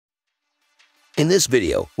In this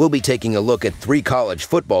video, we'll be taking a look at 3 college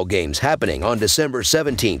football games happening on December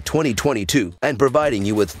 17, 2022, and providing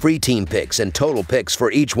you with free team picks and total picks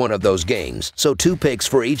for each one of those games. So 2 picks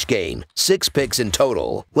for each game, 6 picks in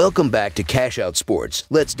total. Welcome back to Cash Out Sports.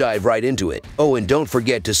 Let's dive right into it. Oh, and don't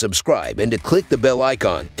forget to subscribe and to click the bell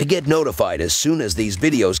icon to get notified as soon as these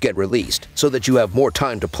videos get released, so that you have more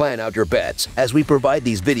time to plan out your bets as we provide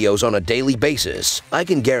these videos on a daily basis. I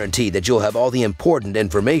can guarantee that you'll have all the important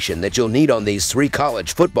information that you'll need on these 3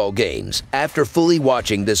 college football games after fully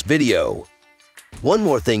watching this video. One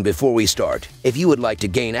more thing before we start. If you would like to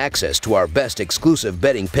gain access to our best exclusive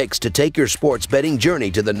betting picks to take your sports betting journey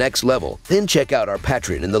to the next level, then check out our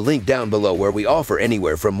Patreon in the link down below, where we offer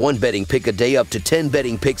anywhere from 1 betting pick a day up to 10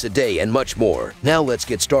 betting picks a day and much more. Now let's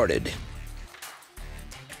get started.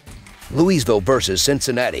 Louisville versus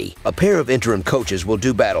Cincinnati. A pair of interim coaches will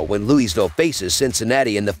do battle when Louisville faces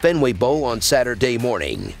Cincinnati in the Fenway Bowl on Saturday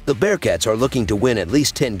morning. The Bearcats are looking to win at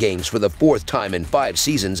least 10 games for the 4th time in 5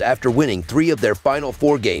 seasons after winning 3 of their final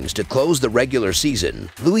 4 games to close the regular season.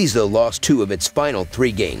 Louisville lost 2 of its final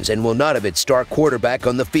 3 games and will not have its star quarterback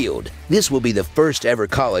on the field. This will be the first ever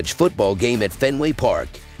college football game at Fenway Park.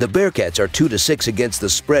 The Bearcats are 2-6 against the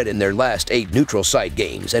spread in their last 8 neutral site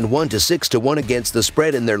games and 1-6 against the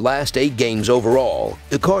spread in their last 8 games overall.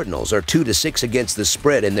 The Cardinals are 2-6 against the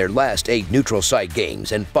spread in their last 8 neutral site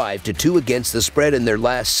games and 5-2 against the spread in their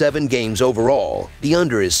last 7 games overall. The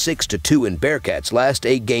under is 6-2 in Bearcats' last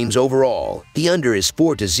 8 games overall. The under is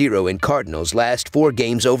 4-0 in Cardinals' last 4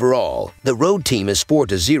 games overall. The road team is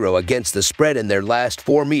 4-0 against the spread in their last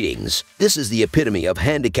 4 meetings. This is the epitome of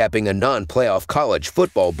handicapping a non-playoff college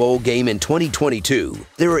football bowl game in 2022.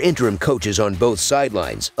 There are interim coaches on both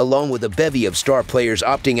sidelines, along with a bevy of star players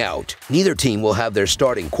opting out. Neither team will have their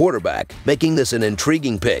starting quarterback, making this an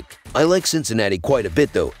intriguing pick. I like Cincinnati quite a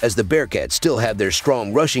bit though, as the Bearcats still have their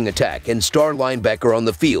strong rushing attack and star linebacker on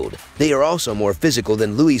the field. They are also more physical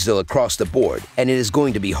than Louisville across the board, and it is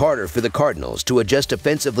going to be harder for the Cardinals to adjust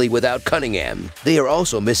offensively without Cunningham. They are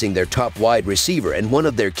also missing their top wide receiver and one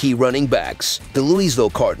of their key running backs. The Louisville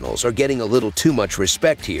Cardinals are getting a little too much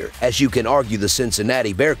respect here, as you can argue the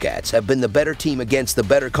Cincinnati Bearcats have been the better team against the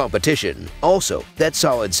better competition. Also, that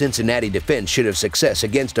solid Cincinnati defense should have success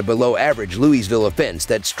against a below-average Louisville offense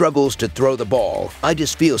that struggles to throw the ball. I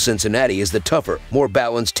just feel Cincinnati is the tougher, more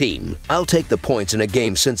balanced team. I'll take the points in a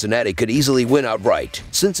game Cincinnati could easily win outright.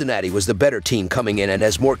 Cincinnati was the better team coming in and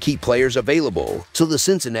has more key players available, so the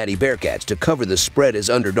Cincinnati Bearcats to cover the spread as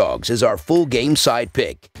underdogs is our full game side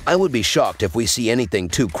pick. I would be shocked if we see anything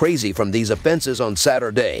too crazy from these offenses on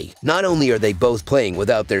Saturday. Not only are they both playing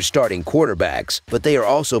without their starting quarterbacks, but they are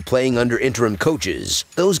also playing under interim coaches.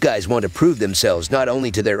 Those guys want to prove themselves not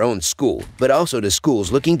only to their own school, but also to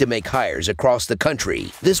schools looking to make hires across the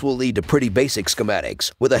country. This will lead to pretty basic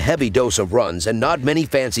schematics, with a heavy dose of runs and not many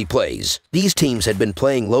fancy plays. These teams had been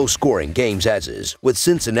playing low-scoring games as is, with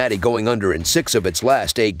Cincinnati going under in 6 of its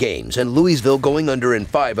last 8 games and Louisville going under in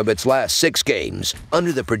 5 of its last 6 games.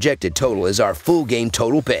 Under the projected total is our full game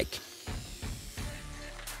total pick.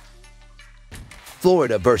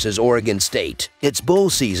 Florida versus Oregon State. It's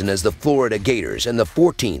bowl season as the Florida Gators and the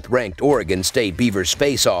 14th ranked Oregon State Beavers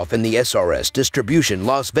face off in the SRS Distribution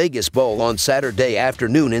Las Vegas Bowl on Saturday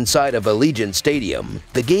afternoon inside of Allegiant Stadium.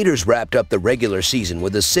 The Gators wrapped up the regular season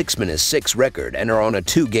with a 6-6 record and are on a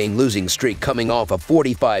 2-game losing streak, coming off a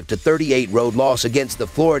 45-38 road loss against the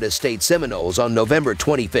Florida State Seminoles on November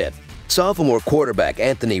 25th. Sophomore quarterback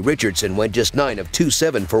Anthony Richardson went just 9 of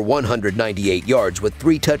 27 for 198 yards with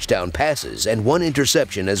 3 touchdown passes and 1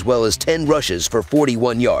 interception, as well as 10 rushes for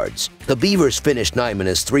 41 yards. The Beavers finished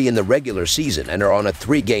 9-3 in the regular season and are on a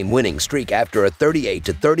 3-game winning streak after a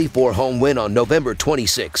 38-34 home win on November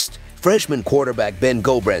 26th. Freshman quarterback Ben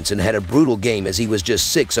Gulbranson had a brutal game as he was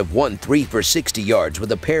just 6 of 103 for 60 yards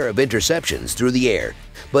with a pair of interceptions through the air,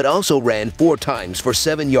 but also ran 4 times for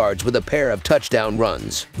 7 yards with a pair of touchdown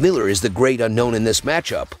runs. Miller is the great unknown in this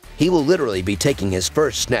matchup. He will literally be taking his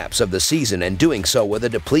first snaps of the season and doing so with a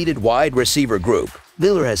depleted wide receiver group.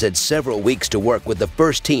 Miller has had several weeks to work with the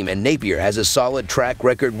first team, and Napier has a solid track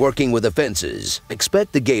record working with offenses.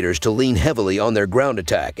 Expect the Gators to lean heavily on their ground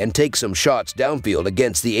attack and take some shots downfield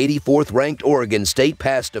against the 84th ranked Oregon State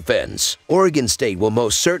pass defense. Oregon State will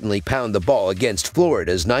most certainly pound the ball against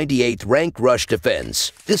Florida's 98th ranked rush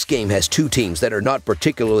defense. This game has 2 teams that are not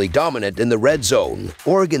particularly dominant in the red zone.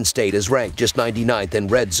 Oregon State is ranked just 99th in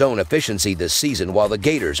red zone efficiency this season, while the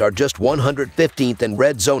Gators are just 115th in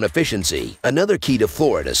red zone efficiency. Another key to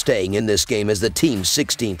Florida staying in this game as the team's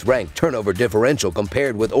 16th ranked turnover differential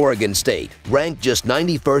compared with Oregon State, ranked just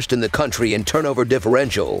 91st in the country in turnover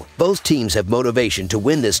differential. Both teams have motivation to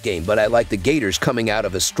win this game, but I like the Gators coming out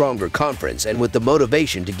of a stronger conference and with the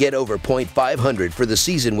motivation to get over .500 for the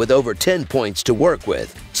season with over 10 points to work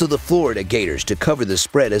with. So the Florida Gators to cover the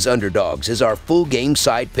spread as underdogs is our full game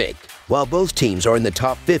side pick. While both teams are in the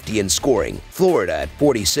top 50 in scoring, Florida at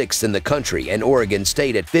 46th in the country and Oregon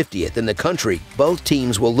State at 50th in the country, both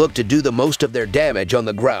teams will look to do the most of their damage on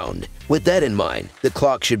the ground. With that in mind, the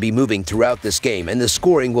clock should be moving throughout this game and the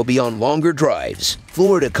scoring will be on longer drives.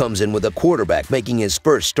 Florida comes in with a quarterback making his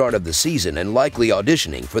first start of the season and likely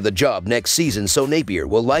auditioning for the job next season, so Napier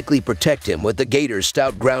will likely protect him with the Gators'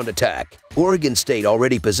 stout ground attack. Oregon State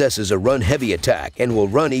already possesses a run-heavy attack and will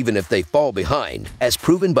run even if they fall behind, as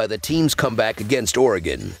proven by the team's comeback against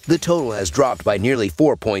Oregon. The total has dropped by nearly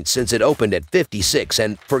 4 points since it opened at 56,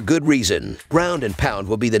 and for good reason. Ground and pound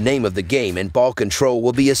will be the name of the game and ball control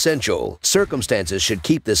will be essential. Circumstances should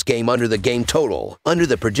keep this game under the game total. Under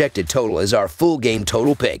the projected total is our full game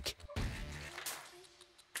total pick.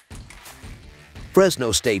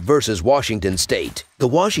 Fresno State versus Washington State. The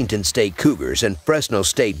Washington State Cougars and Fresno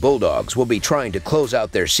State Bulldogs will be trying to close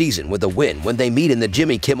out their season with a win when they meet in the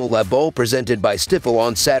Jimmy Kimmel Lab Bowl presented by Stifel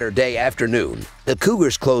on Saturday afternoon. The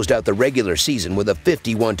Cougars closed out the regular season with a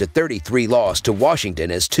 51-33 loss to Washington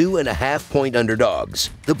as 2.5-point underdogs.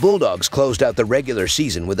 The Bulldogs closed out the regular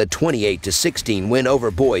season with a 28-16 win over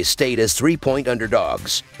Boise State as 3-point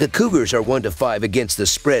underdogs. The Cougars are 1-5 against the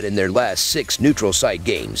spread in their last 6 neutral site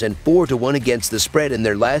games and 4-1 against the spread in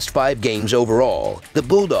their last 5 games overall. The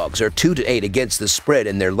Bulldogs are 2-8 against the spread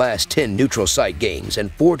in their last 10 neutral site games and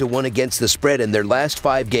 4-1 against the spread in their last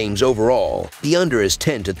 5 games overall. The under is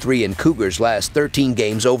 10-3 in Cougars' last 13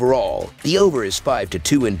 games overall. The over is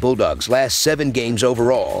 5-2 in Bulldogs' last 7 games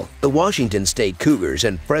overall. The Washington State Cougars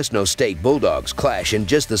and Fresno State Bulldogs clash in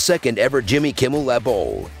just the second ever Jimmy Kimmel Lab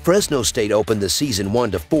Bowl. Fresno State opened the season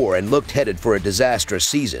 1-4 and looked headed for a disastrous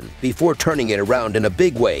season before turning it around in a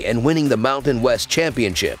big way and winning the Mountain West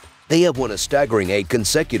Championship. They have won a staggering 8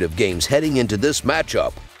 consecutive games heading into this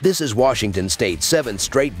matchup. This is Washington State's 7th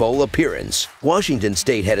straight bowl appearance. Washington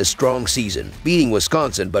State had a strong season, beating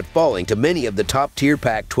Wisconsin but falling to many of the top-tier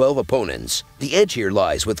Pac-12 opponents. The edge here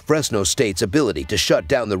lies with Fresno State's ability to shut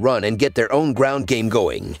down the run and get their own ground game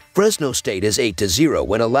going. Fresno State is 8-0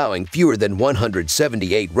 when allowing fewer than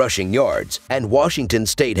 178 rushing yards, and Washington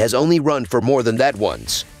State has only run for more than that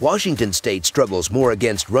once. Washington State struggles more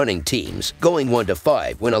against running teams, going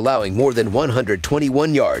 1-5 when allowing more than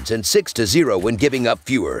 121 yards and 6-0 when giving up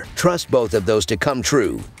fewer. Trust both of those to come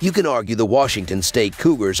true. You can argue the Washington State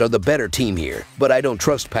Cougars are the better team here, but I don't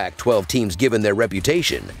trust Pac-12 teams given their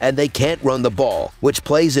reputation, and they can't run the ball, which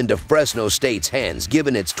plays into Fresno State's hands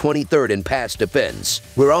given its 23rd in pass defense.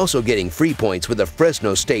 We're also getting free points with a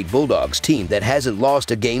Fresno State Bulldogs team that hasn't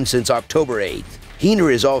lost a game since October 8th.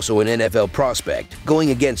 Heener is also an NFL prospect,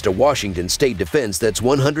 going against a Washington State defense that's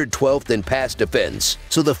 112th in pass defense.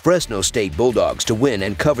 So the Fresno State Bulldogs to win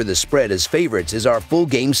and cover the spread as favorites is our full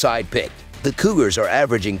game side pick. The Cougars are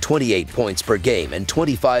averaging 28 points per game and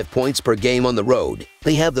 25 points per game on the road.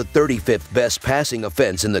 They have the 35th best passing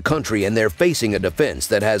offense in the country and they're facing a defense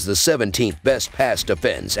that has the 17th best pass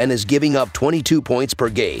defense and is giving up 22 points per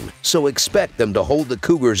game, so expect them to hold the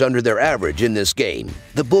Cougars under their average in this game.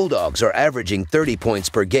 The Bulldogs are averaging 30 points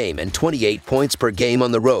per game and 28 points per game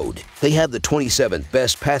on the road. They have the 27th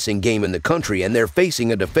best passing game in the country and they're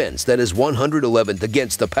facing a defense that is 111th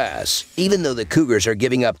against the pass. Even though the Cougars are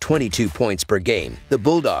giving up 22 points per game, the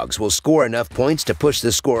Bulldogs will score enough points to push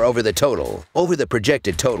the score over the total. Over the projected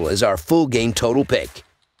total is our full game total pick.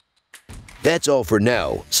 That's all for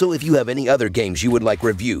now, so if you have any other games you would like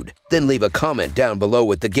reviewed, then leave a comment down below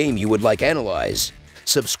with the game you would like analyzed.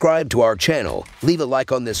 Subscribe to our channel, leave a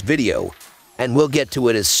like on this video, and we'll get to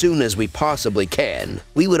it as soon as we possibly can.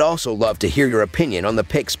 We would also love to hear your opinion on the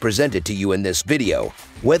picks presented to you in this video,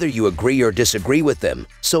 whether you agree or disagree with them,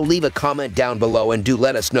 so leave a comment down below and do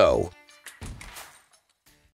let us know.